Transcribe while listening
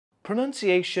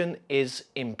Pronunciation is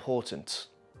important.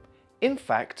 In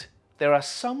fact, there are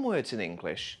some words in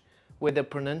English where the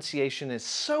pronunciation is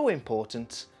so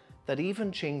important that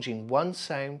even changing one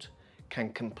sound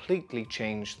can completely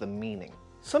change the meaning.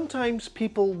 Sometimes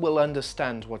people will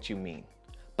understand what you mean,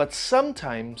 but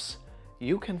sometimes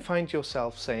you can find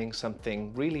yourself saying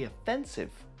something really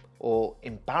offensive or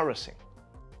embarrassing.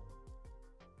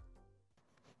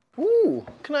 Ooh,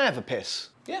 can I have a piss?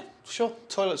 Yeah, sure.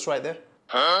 Toilet's right there.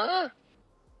 Huh?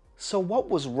 So what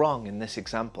was wrong in this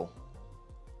example?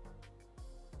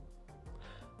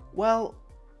 Well,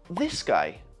 this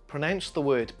guy pronounced the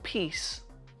word peace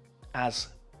as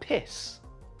piss,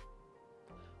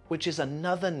 which is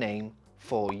another name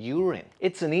for urine.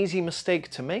 It's an easy mistake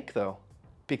to make though,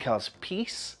 because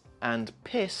peace and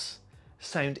piss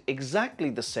sound exactly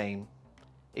the same,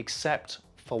 except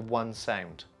for one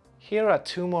sound. Here are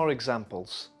two more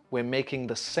examples where making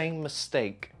the same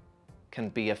mistake can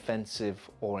be offensive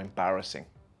or embarrassing.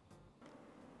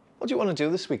 What do you want to do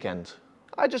this weekend?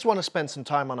 I just want to spend some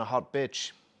time on a hot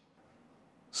bitch.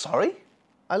 Sorry?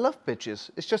 I love bitches.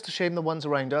 It's just a shame the ones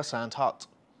around us aren't hot.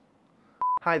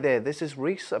 Hi there, this is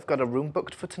Reese. I've got a room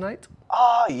booked for tonight.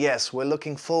 Ah, yes, we're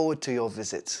looking forward to your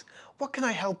visit. What can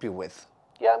I help you with?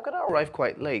 Yeah, I'm gonna arrive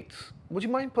quite late. Would you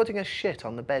mind putting a shit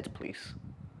on the bed, please?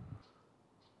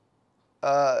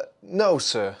 No,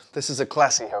 sir. This is a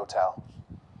classy hotel.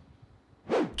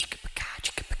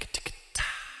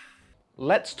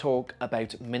 Let's talk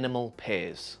about minimal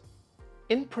pairs.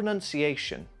 In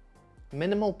pronunciation,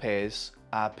 minimal pairs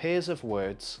are pairs of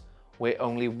words where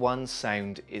only one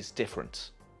sound is different.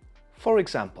 For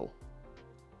example,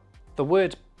 the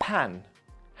word pan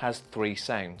has three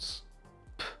sounds: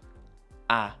 p,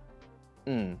 a,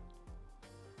 n.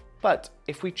 But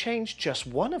if we change just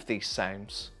one of these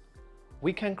sounds,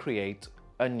 we can create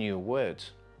a new word.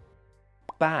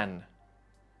 Ban,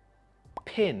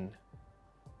 pin,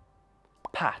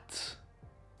 pat.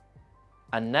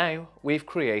 And now we've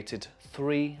created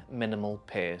three minimal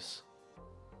pairs.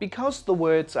 Because the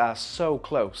words are so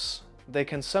close, they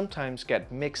can sometimes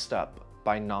get mixed up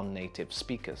by non-native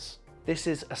speakers. This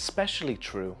is especially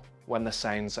true when the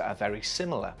sounds are very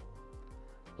similar,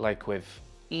 like with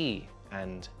e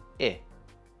and I.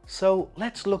 So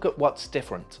let's look at what's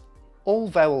different. All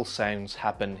vowel sounds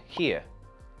happen here,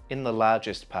 in the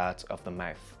largest part of the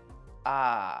mouth.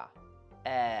 A,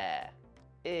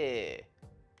 e,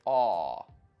 I,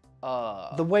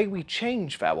 The way we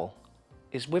change vowel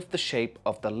is with the shape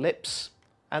of the lips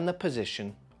and the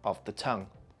position of the tongue.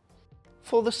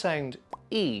 For the sound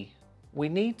E, we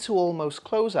need to almost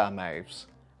close our mouths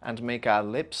and make our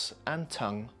lips and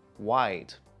tongue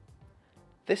wide.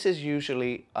 This is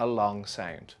usually a long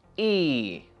sound.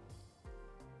 E,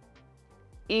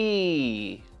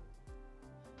 E,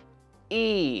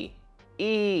 E,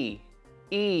 E,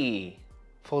 E.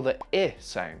 For the I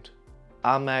sound,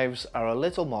 our mouths are a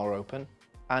little more open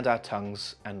and our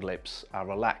tongues and lips are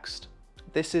relaxed.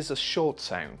 This is a short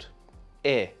sound.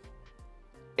 I,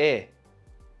 I,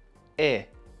 I,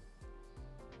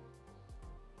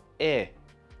 I,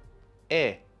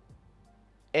 I,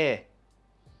 I.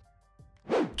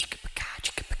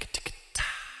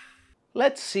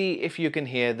 Let's see if you can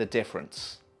hear the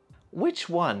difference. Which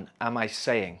one am I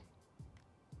saying?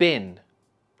 Bin,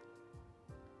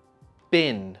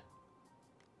 bin,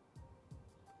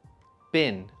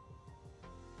 bin,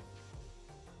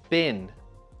 bin.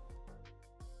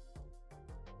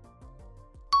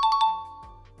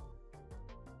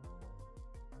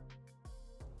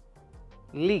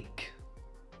 Leak,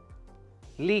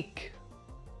 leak,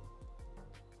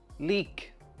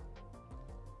 leak,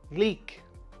 leak.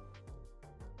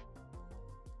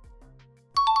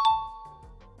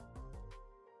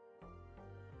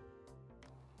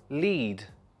 Lead,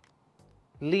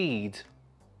 lead,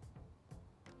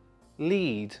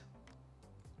 lead,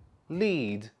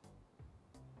 lead.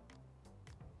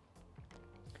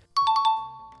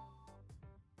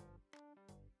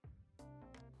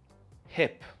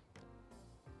 Hip,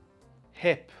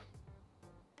 hip,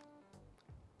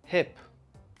 hip,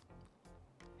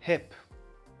 hip.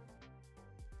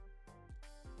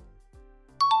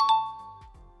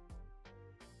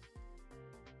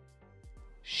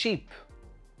 Sheep,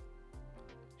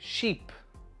 sheep,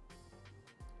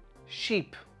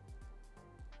 sheep,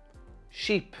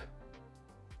 sheep.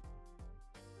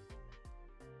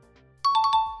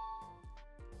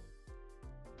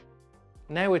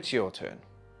 Now it's your turn.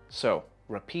 So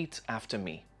repeat after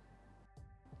me.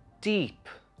 Deep,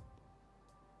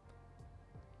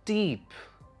 deep,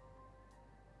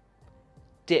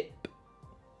 dip,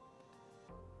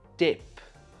 dip.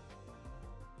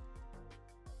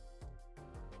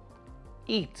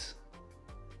 Eat,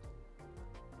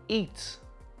 eat,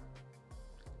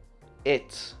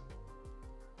 it,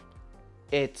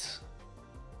 it,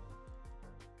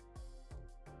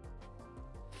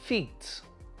 feet,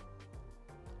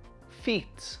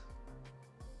 feet,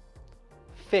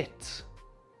 fit,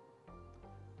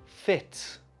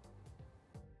 fit,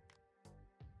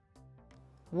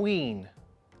 wean,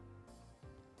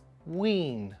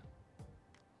 wean,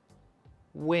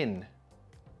 win,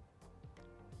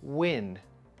 win,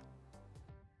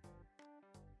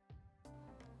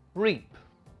 reap,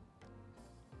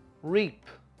 reap,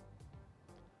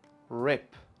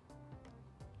 rip,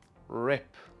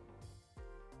 rip.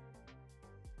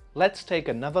 Let's take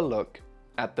another look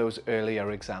at those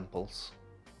earlier examples,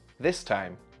 this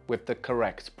time with the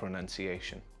correct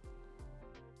pronunciation.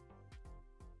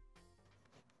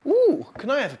 Ooh, can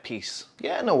I have a piece?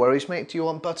 Yeah, no worries, mate. Do you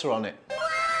want butter on it?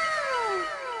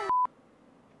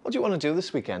 What do you want to do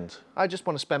this weekend? I just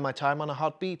want to spend my time on a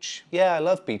hot beach. Yeah, I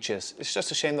love beaches. It's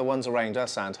just a shame the ones around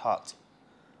us aren't hot.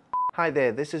 Hi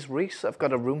there, this is Reese. I've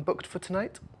got a room booked for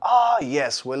tonight. Ah,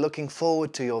 yes, we're looking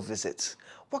forward to your visit.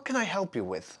 What can I help you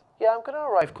with? Yeah, I'm going to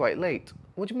arrive quite late.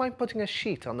 Would you mind putting a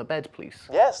sheet on the bed, please?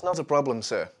 Yes, not a problem,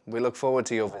 sir. We look forward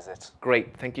to your visit.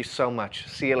 Great, thank you so much.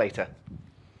 See you later.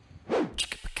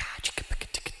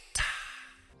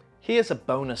 Here's a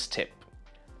bonus tip.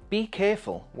 Be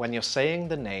careful when you're saying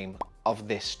the name of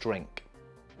this drink.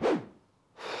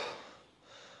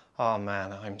 Oh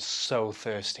man, I'm so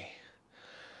thirsty.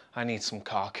 I need some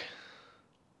cock.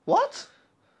 What?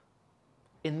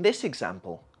 In this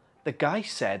example, the guy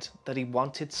said that he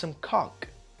wanted some cock,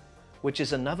 which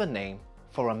is another name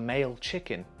for a male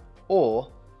chicken or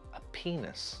a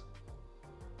penis.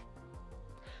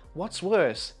 What's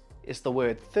worse is the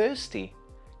word thirsty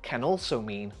can also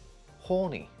mean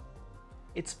horny.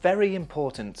 It's very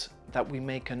important that we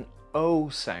make an O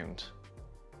sound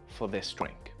for this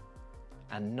drink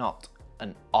and not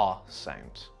an R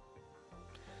sound.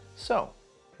 So,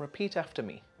 repeat after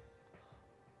me.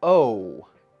 O,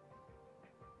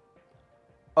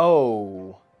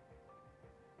 O,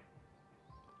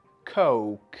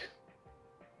 Coke,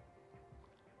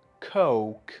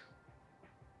 Coke,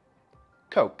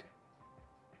 Coke,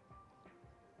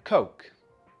 Coke.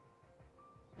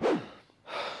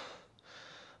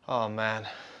 Oh man,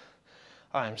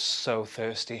 I'm so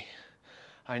thirsty.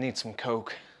 I need some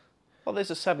Coke. Well,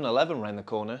 there's a 7-Eleven around the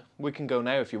corner. We can go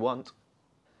now if you want.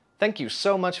 Thank you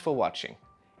so much for watching.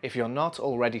 If you're not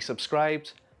already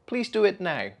subscribed, please do it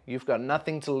now. You've got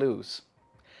nothing to lose.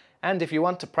 And if you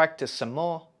want to practice some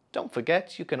more, don't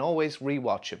forget you can always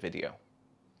re-watch a video.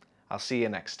 I'll see you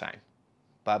next time.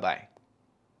 Bye bye.